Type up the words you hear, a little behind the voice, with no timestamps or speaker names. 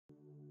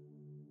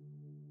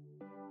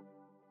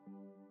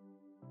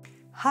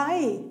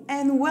Hi,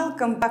 and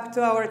welcome back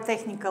to our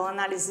technical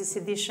analysis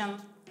edition.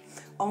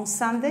 On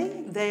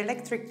Sunday, the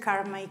electric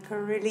car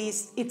maker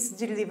released its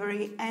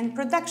delivery and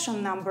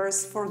production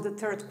numbers for the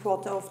third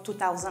quarter of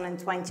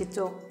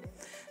 2022.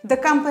 The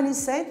company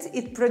said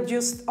it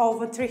produced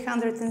over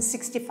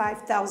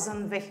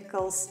 365,000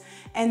 vehicles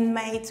and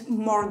made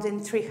more than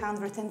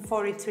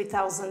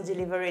 343,000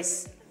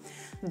 deliveries.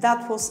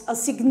 That was a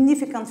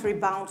significant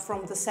rebound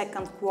from the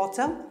second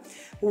quarter,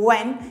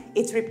 when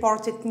it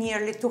reported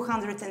nearly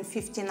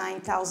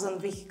 259,000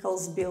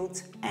 vehicles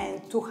built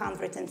and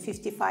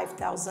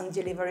 255,000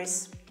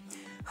 deliveries.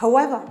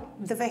 However,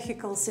 the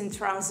vehicles in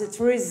transit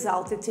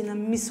resulted in a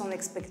miss on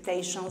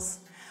expectations.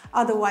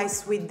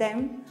 Otherwise, with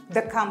them,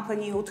 the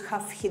company would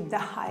have hit the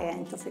high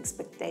end of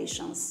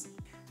expectations.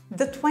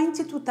 The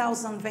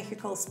 22,000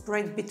 vehicles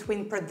spread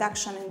between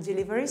production and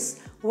deliveries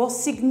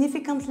was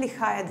significantly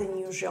higher than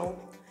usual.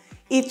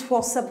 It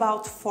was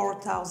about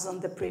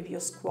 4,000 the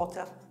previous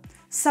quarter.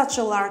 Such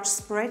a large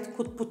spread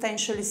could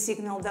potentially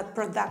signal that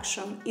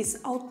production is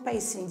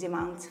outpacing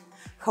demand.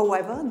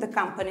 However, the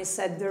company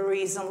said the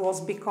reason was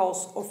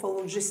because of a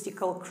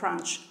logistical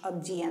crunch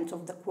at the end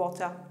of the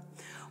quarter.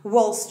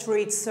 Wall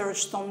Street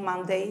surged on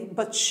Monday,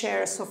 but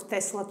shares of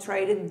Tesla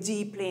traded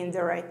deeply in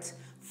the red,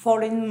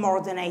 falling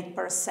more than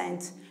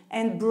 8%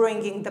 and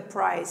bringing the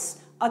price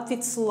at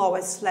its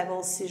lowest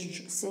level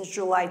since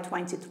July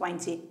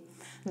 2020.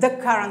 The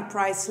current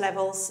price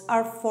levels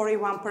are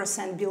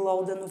 41%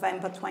 below the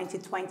November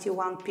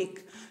 2021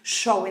 peak,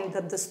 showing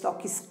that the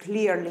stock is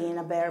clearly in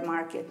a bear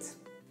market.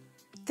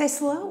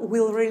 Tesla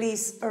will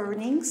release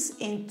earnings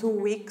in 2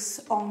 weeks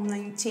on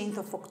 19th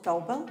of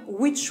October,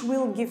 which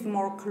will give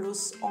more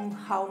clues on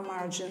how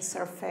margins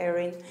are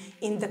faring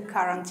in the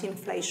current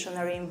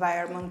inflationary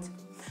environment.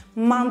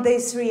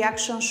 Monday's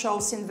reaction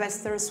shows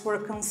investors were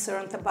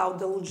concerned about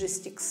the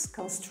logistics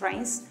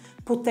constraints,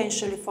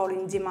 potentially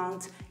falling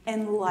demand,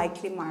 and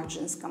likely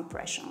margins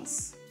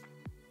compressions.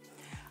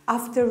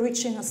 After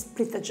reaching a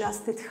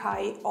split-adjusted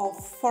high of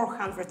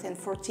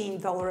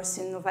 $414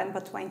 in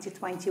November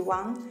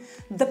 2021,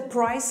 the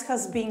price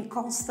has been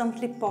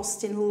constantly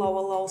posting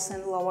lower lows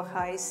and lower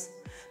highs.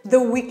 The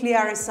weekly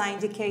RSI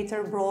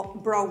indicator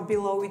broke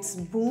below its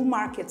bull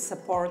market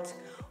support,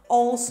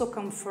 also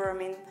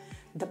confirming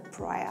the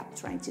prior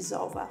uptrend is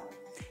over.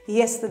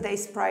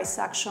 Yesterday's price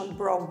action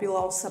broke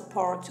below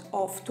support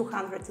of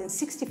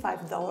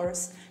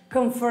 $265,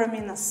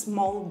 confirming a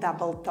small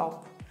double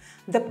top.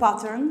 The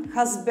pattern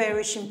has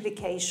bearish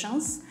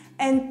implications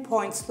and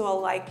points to a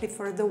likely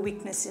further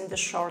weakness in the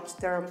short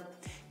term.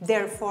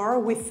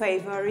 Therefore, we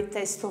favor a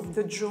retest of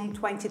the June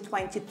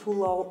 2022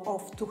 low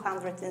of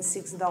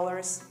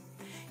 $206.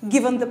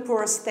 Given the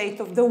poor state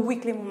of the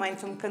weekly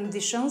momentum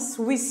conditions,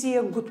 we see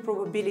a good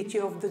probability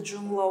of the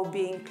June low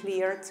being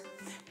cleared,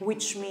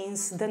 which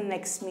means the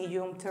next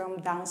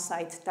medium-term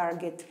downside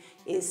target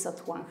is at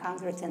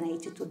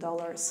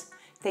 $182.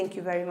 Thank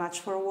you very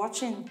much for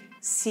watching.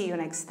 See you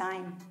next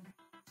time.